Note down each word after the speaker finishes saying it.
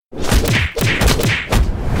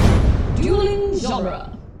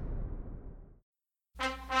genre.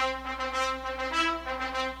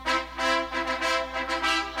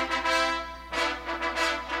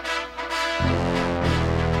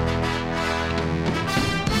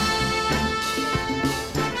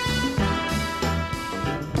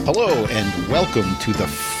 Hello and welcome to the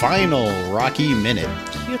final Rocky Minute,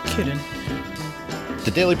 You're kidding.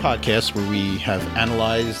 the daily podcast where we have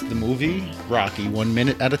analyzed the movie Rocky 1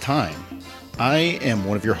 minute at a time. I am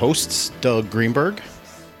one of your hosts, Doug Greenberg.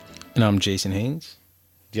 And I'm Jason Haynes.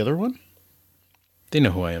 The other one? They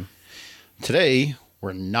know who I am. Today,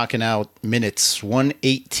 we're knocking out minutes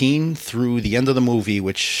 118 through the end of the movie,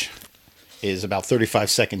 which is about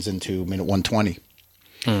 35 seconds into minute 120.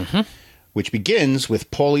 Mm-hmm. Which begins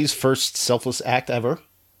with Paulie's first selfless act ever.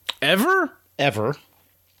 Ever?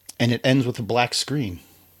 And it ends with a black screen,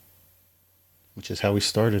 which is how we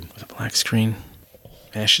started. With a black screen.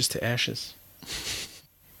 Ashes to ashes.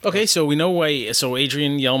 Okay, so we know why. So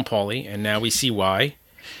Adrian yelled Paulie, and now we see why.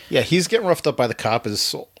 Yeah, he's getting roughed up by the cop,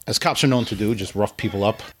 as cops are known to do, just rough people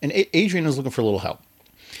up. And Adrian is looking for a little help.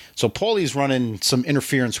 So Paulie's running some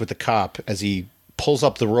interference with the cop as he pulls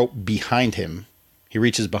up the rope behind him. He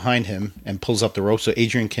reaches behind him and pulls up the rope so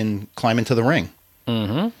Adrian can climb into the ring.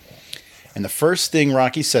 Mm-hmm. And the first thing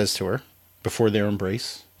Rocky says to her before their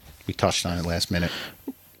embrace, we touched on it last minute.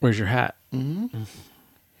 Where's your hat? Mm-hmm.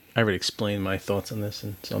 I already explained my thoughts on this,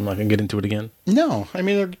 and so I'm not going to get into it again. No, I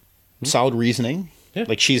mean, they're solid reasoning. Yeah.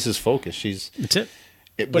 Like, she's his focus. That's it.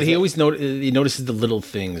 But he always he notices the little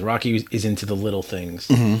things. Rocky is into the little things.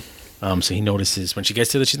 Mm-hmm. So he notices when she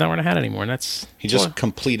gets to that she's not wearing a hat anymore, and that's... He just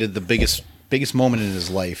completed the biggest moment in his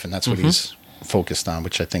life, and that's what he's focused on,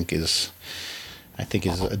 which I think is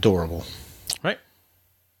adorable. Right.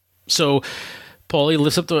 So Paulie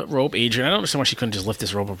lifts up the rope. Adrian, I don't understand why she couldn't just lift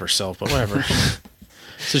this rope up herself, but whatever.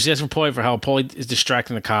 So she asks for Paulie for how Paulie is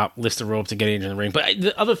distracting the cop, lifts the rope to get Adrian in the ring. But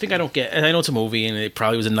the other thing I don't get, and I know it's a movie, and it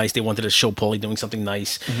probably was they wanted to show Paulie doing something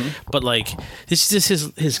nice, but like, this is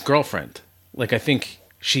just his girlfriend. Like, I think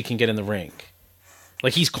she can get in the ring.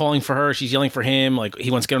 Like, he's calling for her, she's yelling for him, like,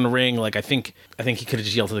 he wants to get in the ring. Like, I think he could have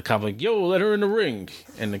just yelled to the cop, like, yo, let her in the ring.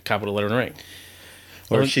 And the cop would have let her in the ring.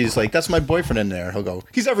 Or she's like, that's my boyfriend in there. He'll go,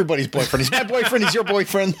 he's everybody's boyfriend. He's my boyfriend. He's your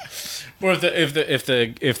boyfriend. Or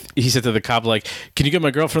if he said to the cop, like, can you get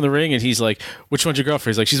my girlfriend in the ring? And he's like, which one's your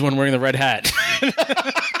girlfriend? He's like, she's the one wearing the red hat.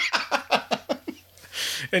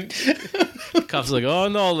 And the cop's like, oh,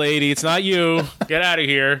 no, lady, it's not you. Get out of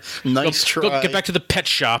here. Nice try. Go get back to the pet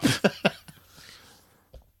shop.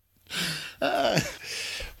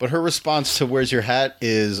 But her response to "Where's your hat?"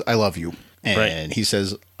 is "I love you," and he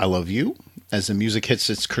says "I love you" as the music hits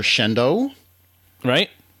its crescendo, right?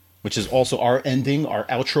 Which is also our ending, our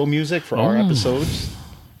outro music for our episodes.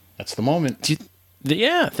 That's the moment.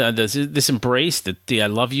 This embrace, the "I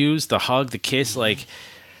love yous," the hug, the kiss, like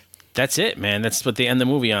that's it, man. That's what they end the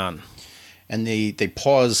movie on. And they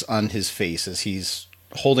pause on his face as he's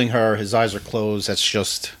holding her. His eyes are closed.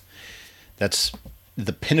 That's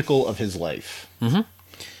the pinnacle of his life. Mm-hmm.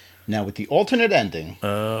 Now, with the alternate ending...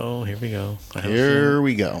 Oh, here we go. I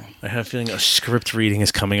have a feeling a script reading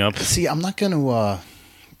is coming up. See, I'm not going to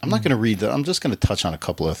read that. I'm just going to touch on a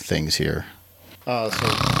couple of things here. So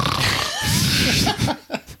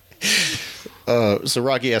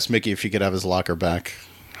Rocky asked Mickey if he could have his locker back.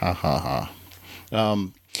 Ha, ha, ha.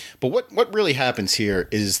 But what really happens here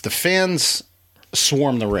is the fans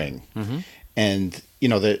swarm the ring. Mm-hmm. And... You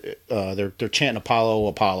know, they're chanting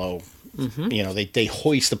Apollo. Mm-hmm. You know, they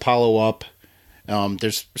hoist Apollo up.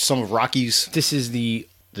 There's some of Rocky's. This is the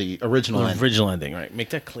original ending, right? Make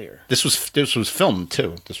that clear. This was filmed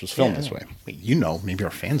too. This was filmed this way. Wait, maybe our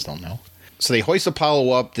fans don't know. So they hoist Apollo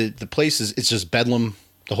up. The place it's just bedlam.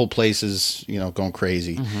 The whole place is going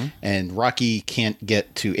crazy, and Rocky can't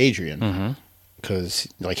get to Adrian because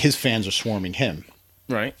like his fans are swarming him.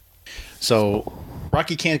 Right. So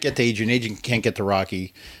Rocky can't get to Adrian. Adrian can't get to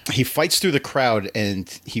Rocky. He fights through the crowd, and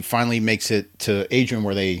he finally makes it to Adrian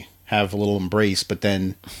where they have a little embrace, but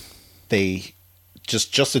then they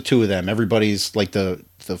just the two of them. Everybody's like the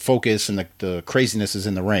focus and the craziness is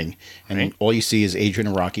in the ring. And all you see is Adrian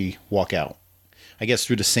and Rocky walk out. I guess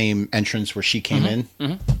through the same entrance where she came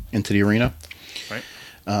into the arena. Right.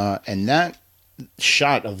 And that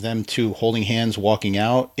shot of them two holding hands walking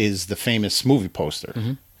out is the famous movie poster.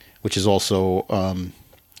 Mm-hmm. Which is also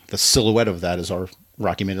the silhouette of that is our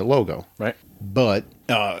Rocky Minute logo. Right. But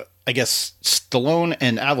I guess Stallone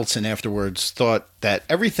and Avildsen afterwards thought that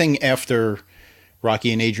everything after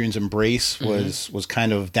Rocky and Adrian's embrace was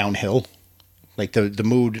kind of downhill. Like the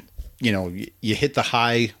mood, you hit the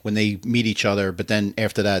high when they meet each other, but then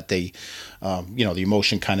after that they, the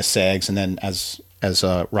emotion kind of sags. And then as as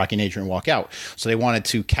Rocky and Adrian walk out. So they wanted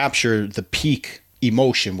to capture the peak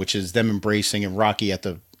emotion, which is them embracing and Rocky at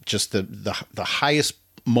the highest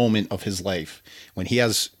moment of his life when he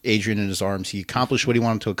has Adrian in his arms. He accomplished what he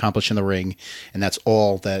wanted to accomplish in the ring, and that's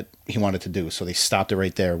all that he wanted to do. So they stopped it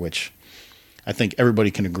right there, which I think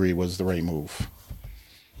everybody can agree was the right move.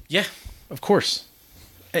 Yeah, of course.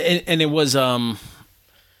 And it was I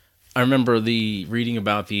remember the reading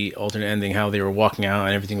about the alternate ending, how they were walking out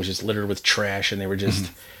and everything was just littered with trash, and they were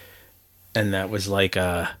just and that was like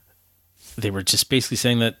they were just basically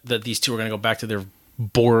saying that these two were going to go back to their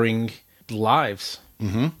boring lives.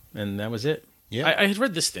 And that was it. Yeah. I had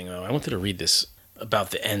read this thing, though. I wanted to read this about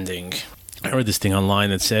the ending. I read this thing online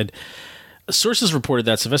that said, sources reported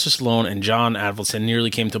that Sylvester Stallone and John Avildsen nearly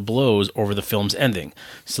came to blows over the film's ending.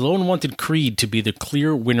 Stallone wanted Creed to be the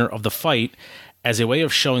clear winner of the fight as a way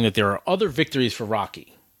of showing that there are other victories for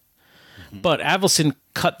Rocky. But Avildsen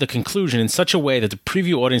cut the conclusion in such a way that the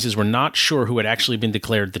preview audiences were not sure who had actually been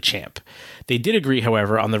declared the champ. They did agree,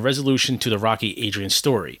 however, on the resolution to the Rocky-Adrian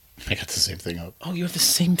story. I got the same thing up. Oh, you have the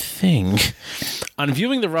same thing. On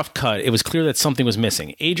viewing the rough cut, it was clear that something was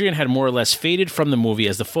missing. Adrian had more or less faded from the movie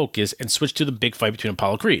as the focus and switched to the big fight between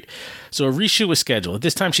Apollo Creed. So a reshoot was scheduled. At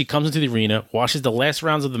this time, she comes into the arena, watches the last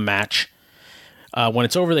rounds of the match. When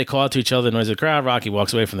it's over, they call out to each other, the noise of the crowd. Rocky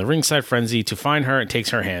walks away from the ringside frenzy to find her and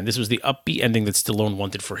takes her hand. This was the upbeat ending that Stallone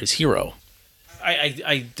wanted for his hero.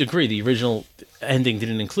 I agree. The original ending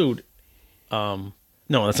didn't include... no,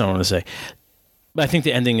 that's not what I want to say. But I think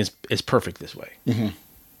the ending is perfect this way.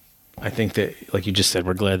 I think that, like you just said,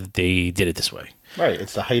 we're glad that they did it this way. Right.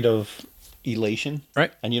 It's the height of elation.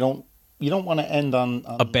 Right. And you don't want to end on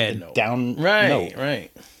a bad note. Down note.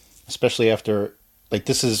 Right. Especially after, like,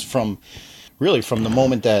 this is from the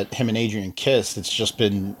moment that him and Adrian kissed, it's just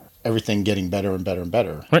been everything getting better and better and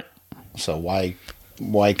better. Right. So why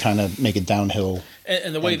kind of make it downhill?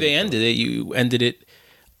 And the way they ended it, you ended it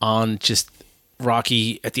on just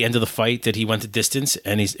Rocky at the end of the fight that he went the distance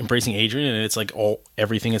and he's embracing Adrian, and it's like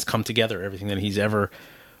everything has come together, everything that he's ever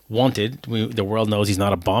wanted. The world knows he's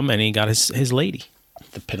not a bum, and he got his lady.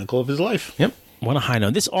 The pinnacle of his life. Yep. What a high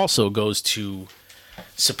note. This also goes to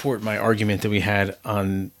support my argument that we had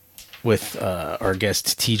with our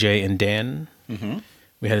guests TJ and Dan.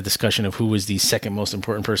 We had a discussion of who was the second most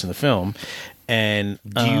important person in the film, and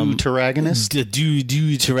deuteragonist. The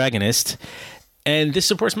deuteragonist. And this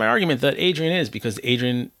supports my argument that Adrian is, because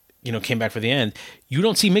Adrian, came back for the end. You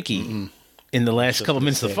don't see Mickey in the last couple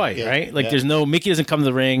minutes of the fight, right? Like, there's no Mickey doesn't come to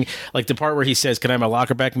the ring. Like the part where he says, "Can I have my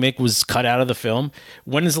locker back?" Mick was cut out of the film.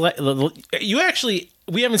 When is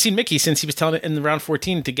we haven't seen Mickey since he was telling it in the round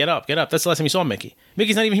 14 to get up. That's the last time we saw Mickey.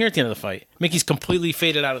 Mickey's not even here at the end of the fight. Mickey's completely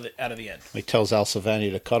faded out of the end. He tells Al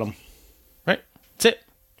Silvani to cut him. Right.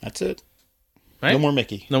 That's it. Right? No more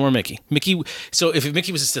Mickey. So if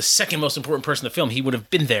Mickey was the second most important person in the film, he would have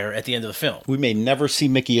been there at the end of the film. We may never see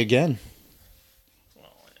Mickey again.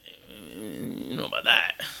 Well, I don't know about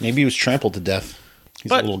that. Maybe he was trampled to death.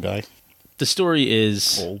 He's a little guy. The story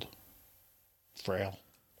is... old. Frail.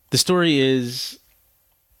 The story is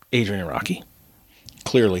Adrian and Rocky.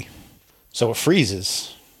 Clearly. So it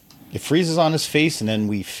freezes. It freezes on his face, and then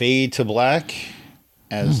we fade to black...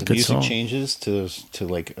 as the music changes to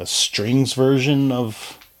like a strings version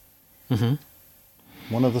of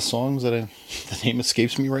one of the songs that the name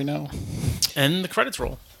escapes me right now. And the credits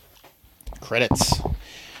roll. Credits.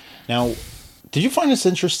 Now, did you find this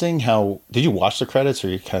interesting? Did you watch the credits, or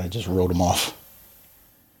you kind of just wrote them off?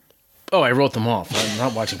 Oh, I wrote them off. I'm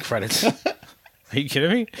not watching credits. Are you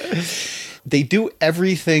kidding me? They do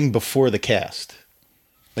everything before the cast.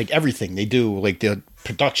 Like everything. They do like the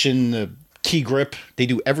production, the key grip, they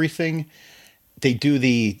do everything. They do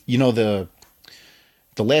the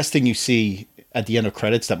last thing you see at the end of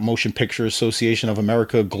credits, that Motion Picture Association of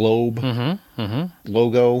America globe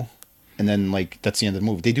logo, and then like that's the end of the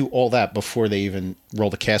movie. They do all that before they even roll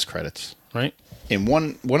the cast credits. Right. And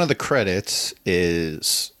one of the credits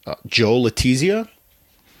is Joe Letizia,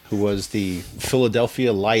 who was the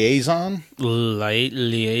Philadelphia liaison.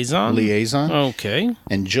 Liaison. Okay.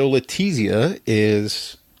 And Joe Letizia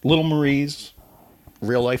is Little Marie's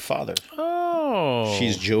real life father. Oh.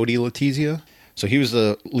 She's Jody Letizia. So he was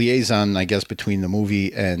the liaison, I guess, between the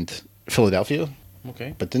movie and Philadelphia.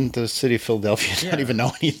 Okay. But didn't the city of Philadelphia not even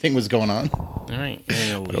know anything was going on? All right.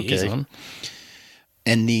 Liaison.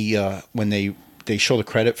 And when they show the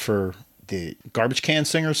credit for the Garbage Can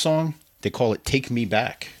Singer song, they call it Take Me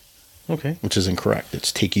Back. Okay. Which is incorrect.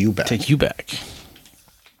 It's Take You Back. Take You Back.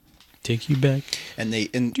 Take You Back. And they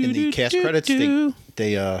in the cast credits they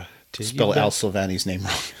spell Al Silvani's name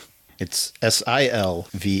wrong. It's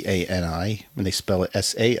Silvani, and they spell it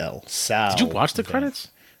Sal. Sal. Did you watch the credits?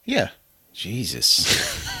 Yeah.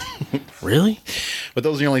 Jesus. Really? But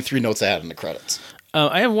those are the only 3 notes I had in the credits.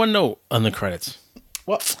 I have one note on the credits.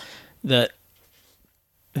 What? That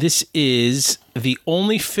this is the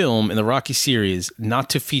only film in the Rocky series not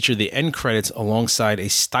to feature the end credits alongside a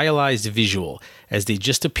stylized visual, as they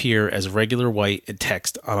just appear as regular white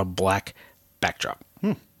text on a black backdrop.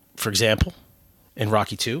 For example, in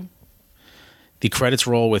Rocky 2, the credits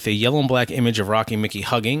roll with a yellow and black image of Rocky and Mickey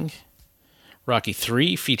hugging. Rocky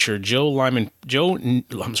 3 featured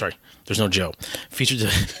I'm sorry, there's no Joe. Featured,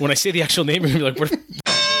 when I say the actual name, you're going to be like, where did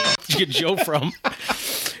you get Joe from?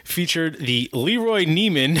 Featured the Leroy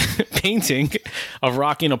Neiman painting of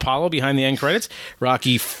Rocky and Apollo behind the end credits.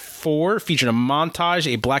 Rocky 4 featured a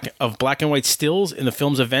montage of black and white stills in the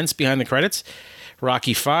film's events behind the credits.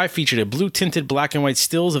 Rocky 5 featured a blue-tinted black and white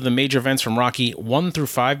stills of the major events from Rocky 1 through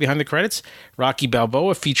 5 behind the credits. Rocky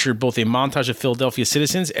Balboa featured both a montage of Philadelphia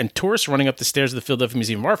citizens and tourists running up the stairs of the Philadelphia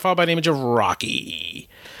Museum of Art, followed by an image of Rocky.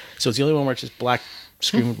 So it's the only one where it's just black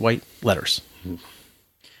screen with white letters.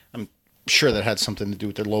 I'm sure that had something to do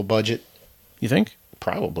with their low budget. You think?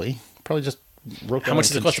 Probably just wrote How down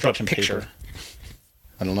much on does it cost to put a construction picture? paper.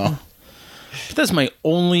 I don't know. But that's my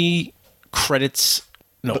only credits.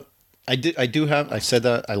 No. But I said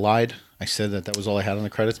that. I lied. I said that was all I had on the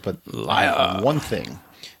credits, but I have one thing.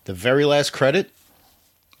 The very last credit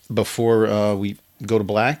before we go to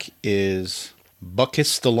black is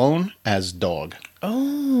Buckus Stallone as Dog.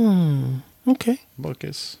 Oh, okay.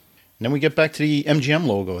 Buckus. And then we get back to the MGM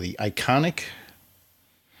logo, the iconic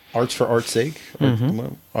Arts for Art's sake.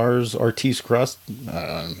 Ars Artis Crust.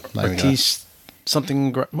 Artis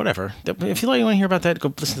something, whatever. If you want to hear about that,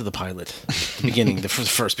 go listen to the pilot. The beginning, the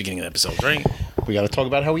first beginning of the episode, right? We got to talk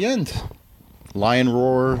about how we end. Lion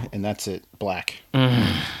roar, and that's it. Black.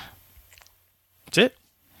 That's it.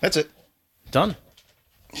 That's it. Done.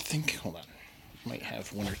 I think, hold on. Might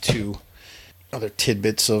have one or two other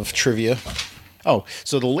tidbits of trivia. Oh,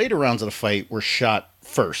 so the later rounds of the fight were shot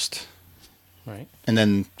first. Right. And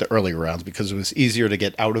then the earlier rounds, because it was easier to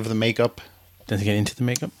get out of the makeup. Then to get into the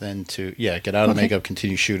makeup? Then to, get out of the makeup,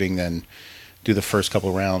 continue shooting, then do the first couple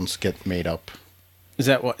of rounds, get made up. Is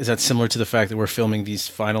that similar to the fact that we're filming these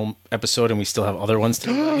final episode and we still have other ones to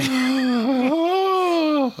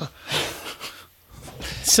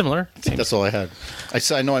Similar. I think that's all I had.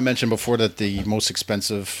 I know I mentioned before that the most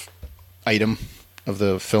expensive item of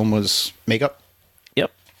the film was makeup.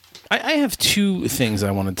 Yep. I have two things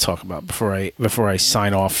I wanted to talk about before I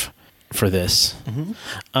sign off for this.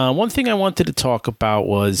 Mm-hmm. One thing I wanted to talk about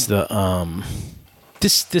was the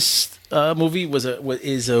this movie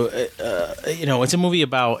it's a movie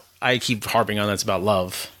about, I keep harping on, that's about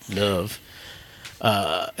love.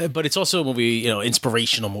 But it's also a movie,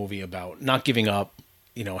 inspirational movie about not giving up,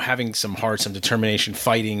 having some heart, some determination,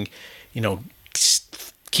 fighting,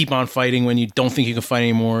 keep on fighting when you don't think you can fight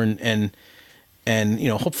anymore, and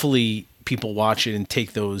hopefully people watch it and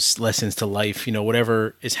take those lessons to life.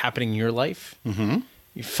 Whatever is happening in your life,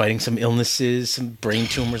 you're fighting some illnesses, some brain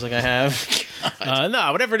tumors like I have.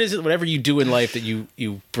 Whatever it is, whatever you do in life that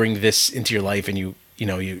you bring this into your life, and you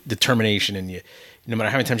determination, and you, no matter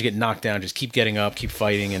how many times you get knocked down, just keep getting up, keep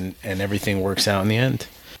fighting, and everything works out in the end.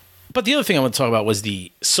 But the other thing I want to talk about was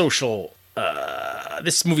the social.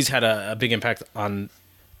 This movie's had a big impact on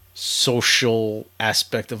social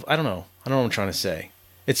aspect of. I don't know what I'm trying to say.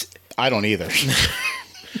 I don't either.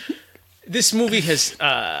 This movie has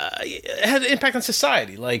had an impact on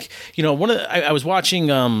society. Like, I was watching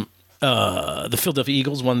the Philadelphia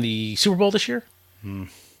Eagles won the Super Bowl this year.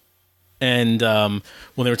 And when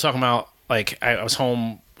they were talking about, like, I was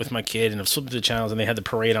home with my kid and I was flipping through the channels and they had the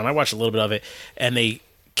parade on. I watched a little bit of it and they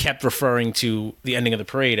kept referring to the ending of the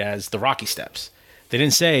parade as the Rocky Steps. They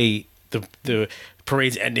didn't say the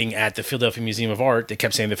parade's ending at the Philadelphia Museum of Art. They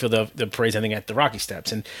kept saying the parade's ending at the Rocky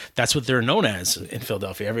Steps, and that's what they're known as in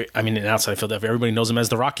Philadelphia. And outside of Philadephia, everybody knows them as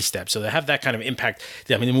the Rocky Steps. So they have that kind of impact.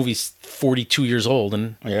 The movie's 42 years old,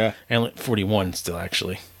 and 41 still,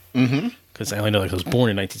 actually, because I only know that I was born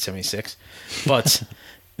in 1976, but.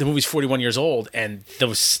 The movie's 41 years old, and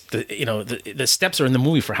the steps are in the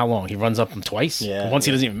movie for how long? He runs up them twice. Once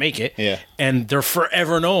he doesn't even make it. Yeah. And they're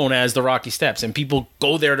forever known as the Rocky Steps, and people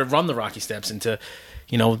go there to run the Rocky Steps and to,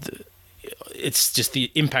 it's just the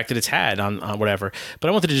impact that it's had on whatever. But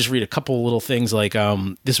I wanted to just read a couple little things, like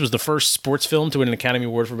this was the first sports film to win an Academy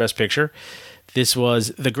Award for Best Picture. This was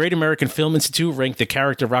the Great American Film Institute ranked the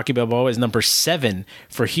character Rocky Balboa as number 7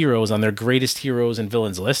 for heroes on their greatest heroes and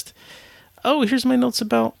villains list. Oh, here's my notes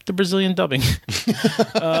about the Brazilian dubbing.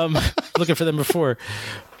 Looking for them before.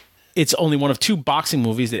 It's only one of 2 boxing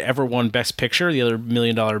movies that ever won Best Picture. The other, $1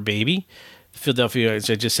 Million Baby. Philadelphia, as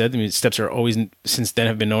I just said, the steps are always, since then,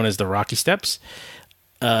 have been known as the Rocky Steps.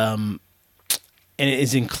 And it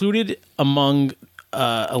is included among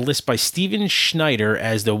a list by Steven Schneider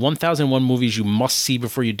as the 1001 movies you must see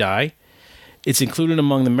before you die. It's included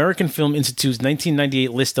among the American Film Institute's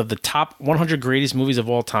 1998 list of the top 100 greatest movies of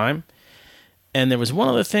all time. And there was one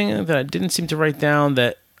other thing that I didn't seem to write down,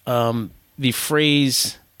 that the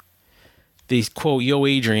phrase, the quote, "Yo,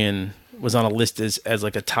 Adrian," was on a list as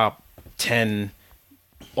like a top 10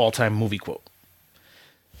 all-time movie quote.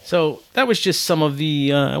 So that was just some of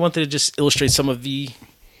the, I wanted to just illustrate some of the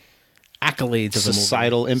accolades of the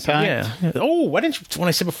Societal movie. impact? Yeah. Oh, why didn't you, when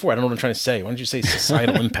I said before, I don't know what I'm trying to say. Why didn't you say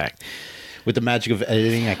societal impact? With the magic of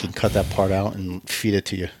editing, I can cut that part out and feed it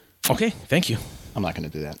to you. Okay, thank you. I'm not going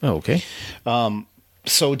to do that. Oh, okay.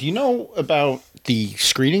 So do you know about the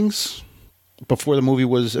screenings before the movie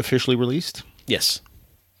was officially released? Yes,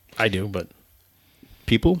 I do, but...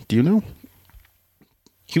 People, do you know?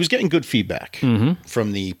 He was getting good feedback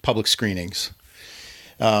from the public screenings.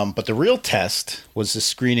 But the real test was the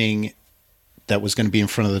screening that was going to be in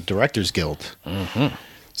front of the Directors Guild.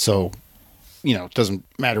 So, you know, it doesn't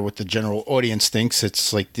matter what the general audience thinks.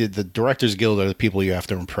 It's like the Directors Guild are the people you have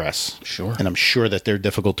to impress. Sure. And I'm sure that they're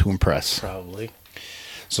difficult to impress. Probably.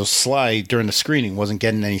 So Sly, during the screening, wasn't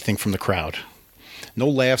getting anything from the crowd. No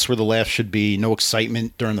laughs where the laughs should be. No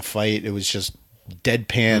excitement during the fight. It was just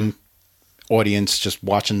deadpan audience just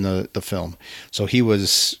watching the film. So he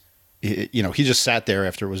was, you know, he just sat there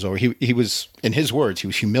after it was over. He was, in his words, he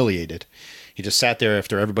was humiliated. He just sat there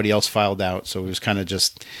after everybody else filed out. So he was kind of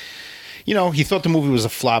just, you know, he thought the movie was a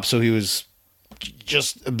flop. So he was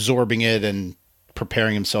just absorbing it and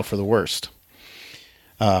preparing himself for the worst.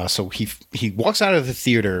 So he walks out of the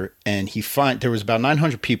theater and there was about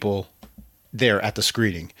 900 people there at the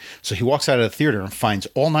screening. So he walks out of the theater and finds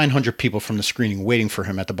all 900 people from the screening waiting for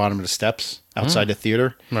him at the bottom of the steps outside the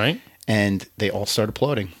theater. Right. And they all start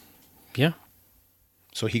applauding. Yeah.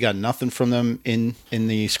 So he got nothing from them in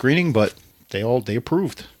the screening, but they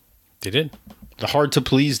approved. They did. The hard to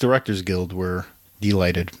please Directors Guild were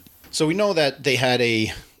delighted. So we know that they had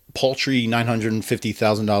a paltry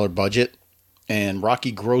 $950,000 budget, and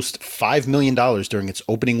Rocky grossed $5 million during its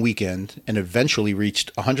opening weekend and eventually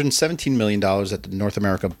reached $117 million at the North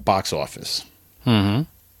America box office.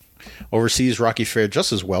 Overseas, Rocky fared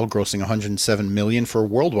just as well, grossing $107 million for a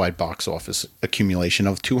worldwide box office accumulation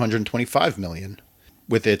of $225 million.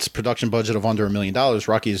 With its production budget of under $1 million,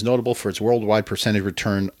 Rocky is notable for its worldwide percentage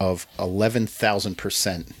return of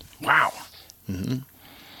 11,000%. Wow.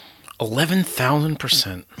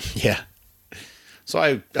 11,000%. Yeah.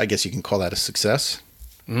 So I guess you can call that a success.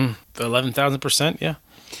 11,000%, yeah.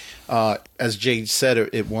 As Jay said,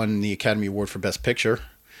 it won the Academy Award for Best Picture,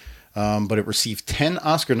 but it received 10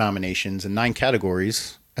 Oscar nominations in 9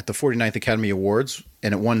 categories at the 49th Academy Awards,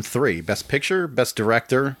 and it won 3: Best Picture, Best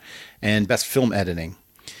Director, and Best Film Editing.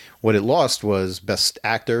 What it lost was Best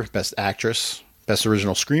Actor, Best Actress, Best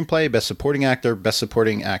Original Screenplay, Best Supporting Actor, Best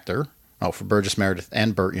Supporting Actor, for Burgess Meredith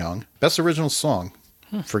and Burt Young. Best Original Song,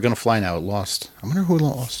 for Gonna Fly Now, it lost. I wonder who it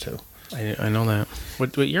lost to. I know that.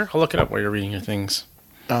 What year? I'll look it up while you're reading your things.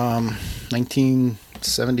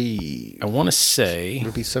 1970. I want to say... Would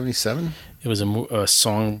it be 77? It was a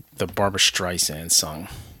song that Barbara Streisand sung.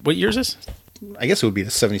 What year is this? I guess it would be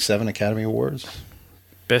the 77 Academy Awards.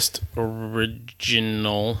 Best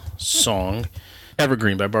Original Song.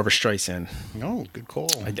 Evergreen by Barbara Streisand. Oh, good call.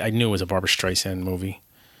 I knew it was a Barbara Streisand movie.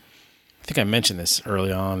 I think I mentioned this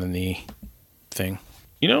early on in the thing.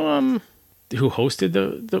 You know who hosted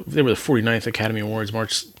they were the 49th Academy Awards,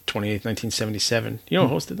 March 28th, 1977. You know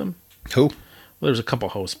who hosted them? Who? Well, there was a couple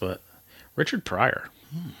hosts, but Richard Pryor.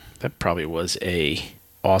 That probably was a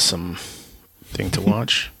awesome thing to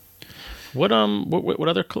watch. What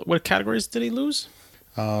categories did he lose?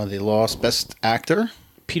 They lost Best Actor.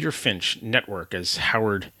 Peter Finch, Network, as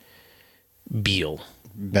Howard Beale.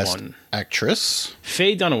 Best won. Actress.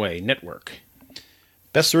 Faye Dunaway, Network.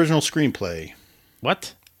 Best Original Screenplay.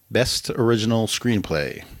 What? Best Original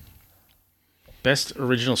Screenplay. Best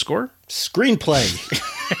Original Score? Screenplay.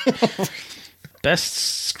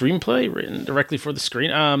 Best Screenplay written directly for the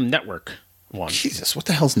screen? Network won. Jesus, what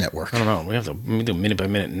the hell's Network? I don't know. We do minute by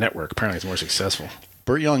minute. Network apparently is more successful.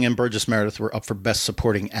 Burt Young and Burgess Meredith were up for Best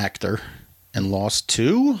Supporting Actor and lost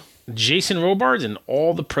to Jason Robards and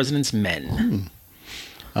All the President's Men.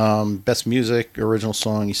 Best Music, Original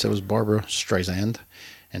Song, you said was Barbara Streisand.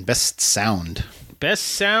 And Best Sound. Best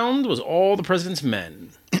Sound was All the President's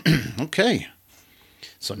Men. Okay.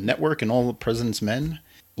 So Network and All the President's Men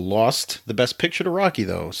lost the Best Picture to Rocky,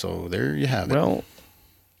 though. So there you have it. Well,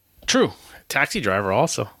 True. Taxi driver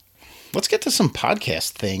also. Let's get to some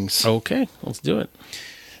podcast things. Okay, let's do it.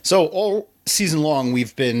 So all season long,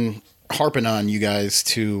 we've been harping on you guys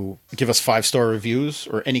to give us 5-star reviews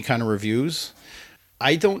or any kind of reviews.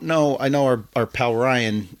 I don't know. I know our pal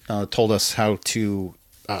Ryan told us how to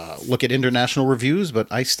look at international reviews,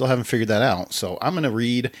 but I still haven't figured that out. So I'm going to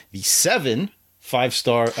read the 7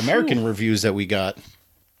 5-star American reviews that we got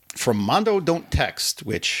from Mondo Don't Text,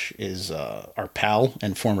 which is our pal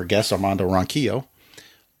and former guest, Armando Ronquillo.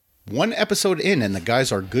 1 episode in, and the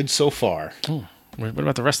guys are good so far. Oh, what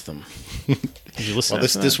about the rest of them? Did you listen? Well,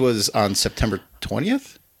 this was on September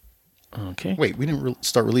 20th. Okay. Wait, we didn't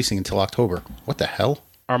start releasing until October. What the hell?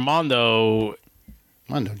 Armando,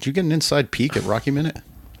 did you get an inside peek at Rocky Minute?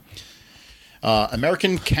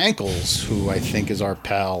 American Cankles, who I think is our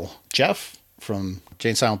pal Jeff from Jay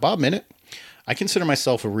and Silent Bob Minute. I consider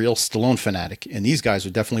myself a real Stallone fanatic, and these guys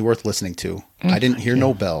are definitely worth listening to. I didn't hear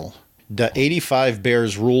no bell. The 85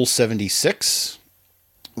 Bears Rule 76,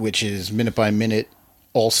 which is minute by minute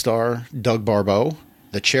all-star Doug Barbeau.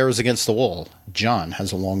 The chair is against the wall. John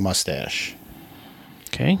has a long mustache.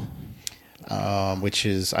 Okay. Which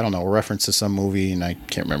is, I don't know, a reference to some movie, and I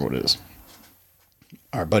can't remember what it is.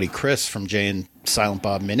 Our buddy Chris from Jay and Silent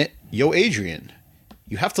Bob Minute. Yo, Adrian,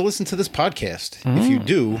 you have to listen to this podcast. If you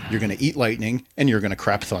do, you're going to eat lightning, and you're going to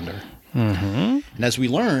crap thunder. And as we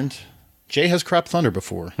learned, Jay has crap thunder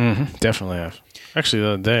before. Definitely have. Actually, the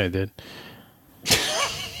other day I did.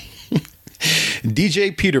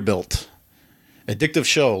 DJ Peterbilt. Addictive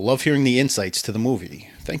show. Love hearing the insights to the movie.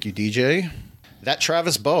 Thank you, DJ. That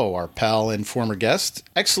Travis Bowe, our pal and former guest.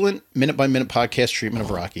 Excellent minute-by-minute podcast treatment of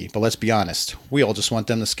Rocky. But let's be honest, we all just want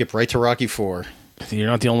them to skip right to Rocky 4. You're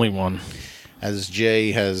not the only one. As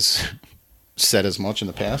Jay has said as much in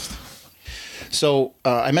the past. So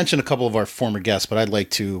I mentioned a couple of our former guests, but I'd like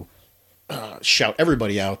to shout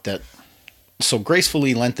everybody out that so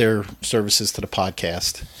gracefully lent their services to the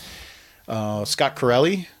podcast. Scott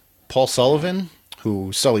Corelli, Paul Sullivan,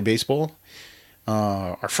 who Sully Baseball,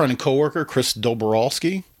 our friend and coworker Chris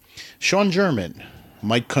Doborowski, Sean German,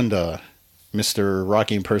 Mike Kunda, Mr.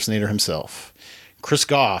 Rocky impersonator himself, Chris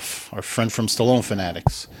Goff, our friend from Stallone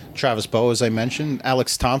Fanatics, Travis Bowe, as I mentioned,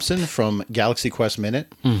 Alex Thompson from Galaxy Quest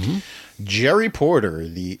Minute, Jerry Porter,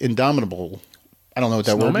 the indomitable, I don't know what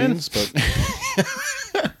that word means, but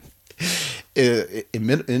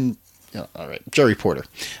all right, Jerry Porter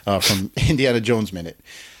from Indiana Jones Minute.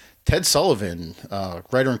 Ted Sullivan,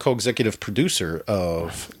 writer and co-executive producer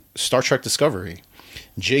of Star Trek Discovery.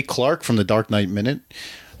 Jay Clark from The Dark Knight Minute.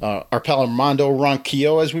 Our pal Armando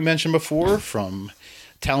Ronquillo, as we mentioned before, from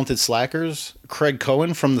Talented Slackers. Craig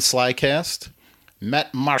Cohen from The Slycast.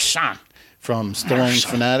 Matt Marchand from Stallone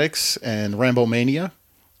Fanatics and Rambo Mania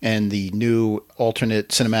and the new Alternate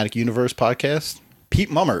Cinematic Universe podcast. Pete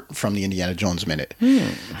Mummert from the Indiana Jones Minute.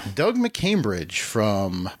 Doug McCambridge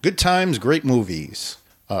from Good Times, Great Movies.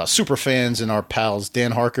 Super fans and our pals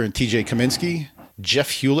Dan Harker and TJ Kaminsky. Jeff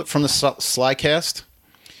Hewlett from the Slycast.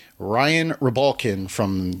 Ryan Rabalkin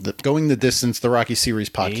from the Going the Distance, the Rocky Series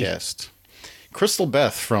podcast. Crystal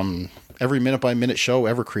Beth from every Minute by Minute show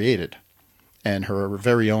ever created. And her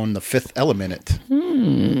very own The Fifth Element.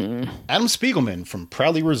 Adam Spiegelman from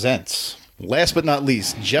Proudly Resents. Last but not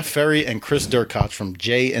least, Jeff Ferry and Chris Durkot from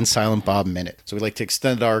Jay and Silent Bob Minute. So we'd like to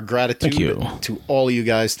extend our gratitude to all of you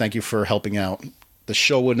guys. Thank you for helping out. The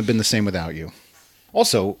show wouldn't have been the same without you.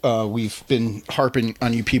 Also, we've been harping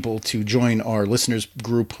on you people to join our listeners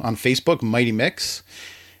group on Facebook, Mighty Mix.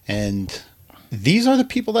 And these are the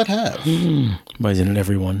people that have. Why isn't it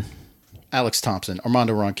everyone? Alex Thompson,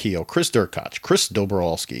 Armando Ronquillo, Chris Durkot, Chris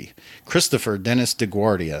Doborowski, Christopher Dennis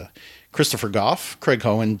DeGuardia, Christopher Goff, Craig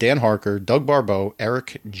Hohen, Dan Harker, Doug Barbeau,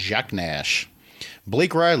 Eric Jack Nash,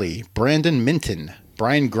 Blake Riley, Brandon Minton,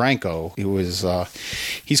 Brian Granko, who is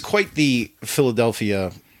he's quite the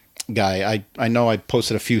Philadelphia guy. I know I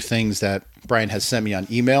posted a few things that Brian has sent me on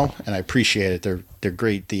email, and I appreciate it. They're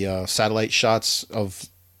great. The satellite shots of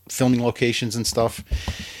filming locations and stuff.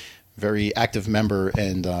 Very active member,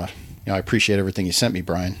 and I appreciate everything you sent me,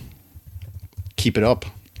 Brian. Keep it up.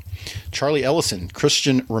 Charlie Ellison,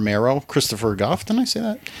 Christian Romero, Christopher Goff. Didn't I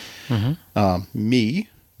say that? Me,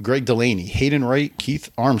 Greg Delaney, Hayden Wright,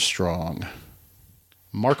 Keith Armstrong,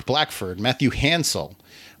 Mark Blackford, Matthew Hansel,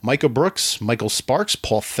 Micah Brooks, Michael Sparks,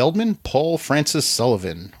 Paul Feldman, Paul Francis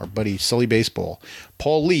Sullivan, our buddy Sully Baseball,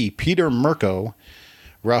 Paul Lee, Peter Mirko,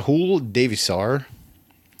 Rahul Devisar,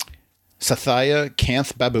 Sathaya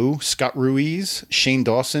Kanth Babu, Scott Ruiz, Shane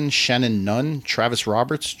Dawson, Shannon Nunn, Travis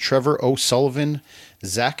Roberts, Trevor O'Sullivan,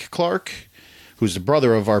 Zach Clark, who's the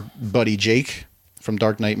brother of our buddy Jake from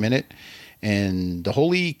Dark Knight Minute, and the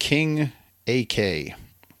Holy King AK.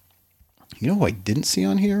 You know who I didn't see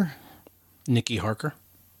on here? Nikki Harker.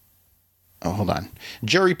 Oh, hold on.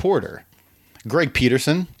 Jerry Porter, Greg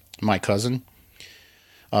Peterson, my cousin,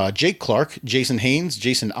 Jake Clark, Jason Haynes,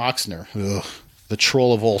 Jason Oxner. Ugh, the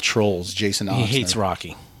troll of all trolls, Jason Oxner. He hates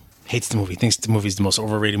Rocky. Hates the movie. Thinks the movie's the most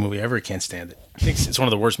overrated movie ever. Can't stand it. Thinks it's one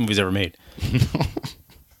of the worst movies ever made.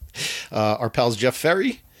 Our pals Jeff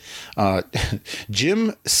Ferry,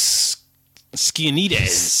 Jim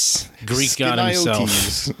Skianides, Greek god himself.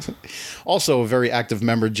 Skinaiotis. Also a very active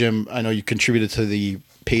member, Jim. I know you contributed to the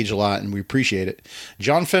page a lot, and we appreciate it.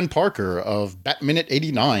 John Fenn Parker of Batminute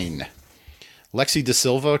 89. Lexi De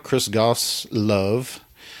Silva, Chris Goss, Love.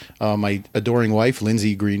 My adoring wife,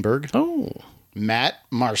 Lindsay Greenberg. Oh. Matt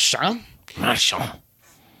Marchand. Marchand.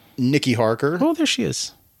 Nikki Harker. Oh, there she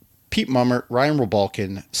is. Pete Mummert, Ryan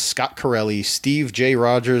Robalkin, Scott Corelli, Steve J.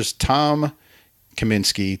 Rogers, Tom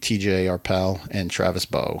Kaminsky, TJ, our pal, and Travis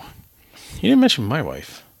Bowe. You didn't mention my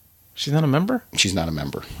wife. She's not a member? She's not a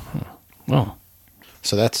member. Well.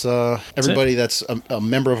 So that's everybody that's a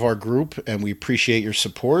member of our group, and we appreciate your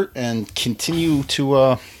support and continue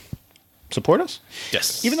to support us.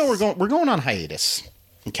 Yes. Even though we're going on hiatus.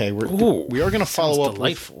 Okay, we are going to follow up.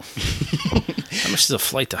 Delightful. How much is a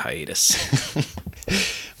flight to hiatus?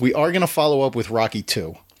 We are going to follow up with Rocky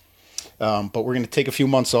 2. But we're going to take a few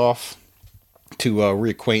months off to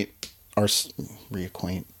reconnect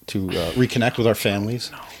with our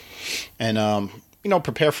families. And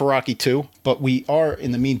prepare for Rocky 2. But we are,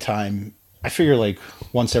 in the meantime, I figure like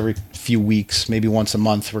once every few weeks, maybe once a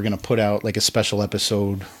month, we're going to put out like a special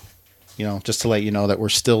episode, just to let you know that we're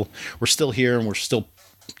still here and we're still,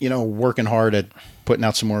 working hard at putting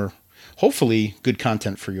out some more, hopefully, good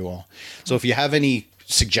content for you all. So if you have any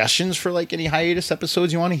suggestions for like any hiatus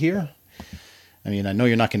episodes you want to hear, I mean, I know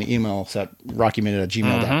you're not going to email us at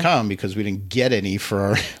rockyminute@gmail.com because we didn't get any for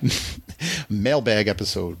our mailbag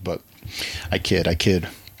episode, but I kid.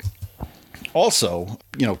 Also,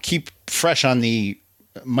 keep fresh on the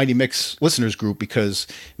Mighty Mix listeners group because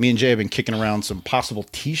me and Jay have been kicking around some possible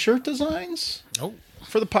t-shirt designs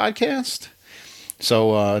for the podcast.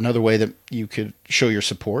 So another way that you could show your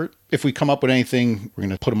support. If we come up with anything, we're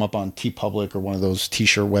going to put them up on TeePublic or one of those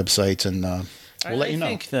t-shirt websites, and we'll let you know. I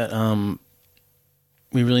think that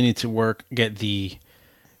we really need to get the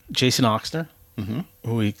Jason Oxner, who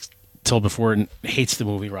we told before hates the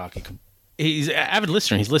movie Rocky. He's an avid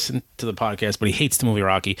listener. He's listened to the podcast, but he hates the movie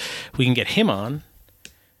Rocky. We can get him on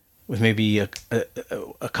with maybe a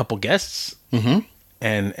couple guests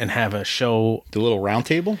and have a show. The little round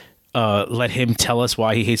table? Let him tell us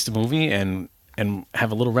why he hates the movie and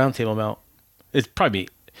have a little round table about. It'd probably be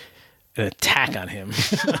an attack on him.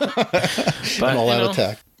 But, an all-out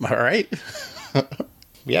attack. All right.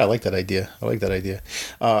 Yeah, I like that idea.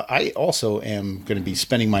 I also am going to be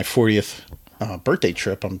spending my 40th birthday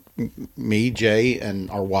trip. Me, Jay, and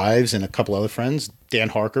our wives and a couple other friends. Dan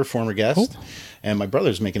Harker, former guest, and my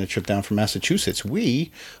brother's making a trip down from Massachusetts.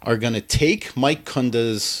 We are going to take Mike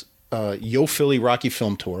Kunda's Yo Philly Rocky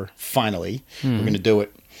Film Tour. Finally, we're going to do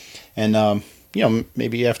it, and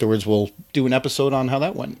maybe afterwards we'll do an episode on how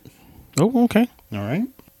that went. Oh, okay. All right.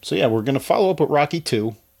 So yeah, we're going to follow up with Rocky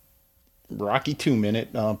 2. Rocky 2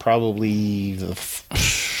 minute, probably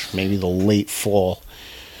maybe the late fall,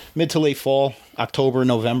 mid to late fall, October,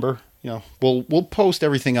 November. We'll post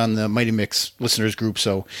everything on the Mighty Mix listeners group,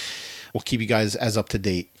 so we'll keep you guys as up to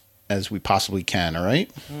date as we possibly can. All right.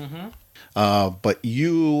 But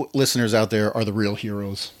you listeners out there are the real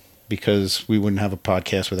heroes because we wouldn't have a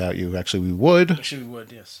podcast without you. Actually, we would. Actually, we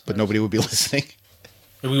would. Yes. But nobody would be listening.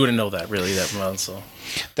 We wouldn't know that really that well. So,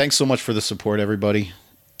 thanks so much for the support, everybody,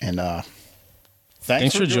 and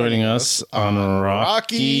thanks for joining us on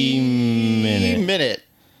Rocky Minute.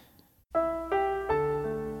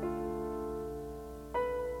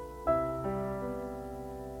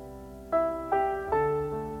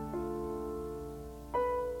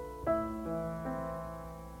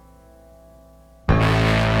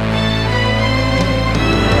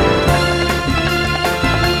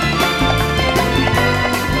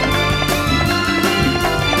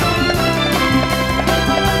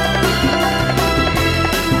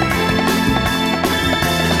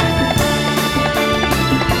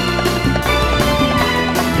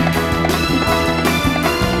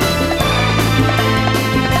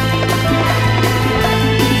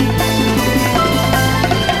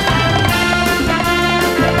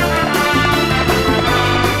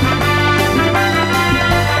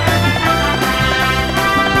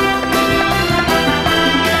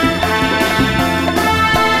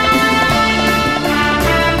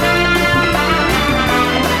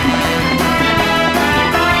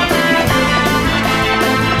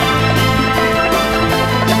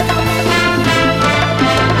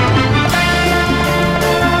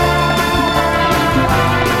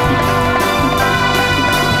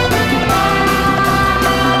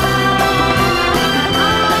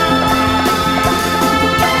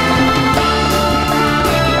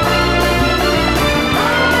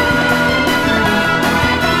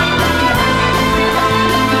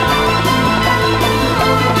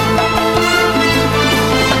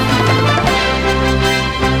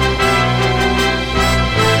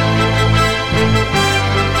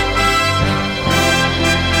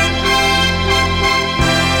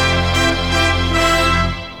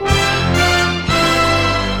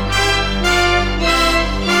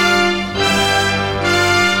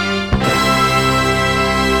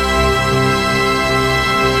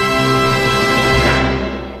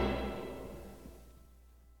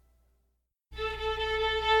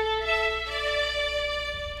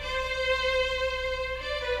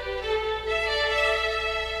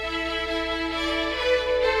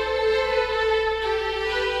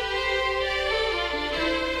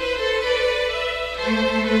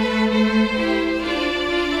 Bye.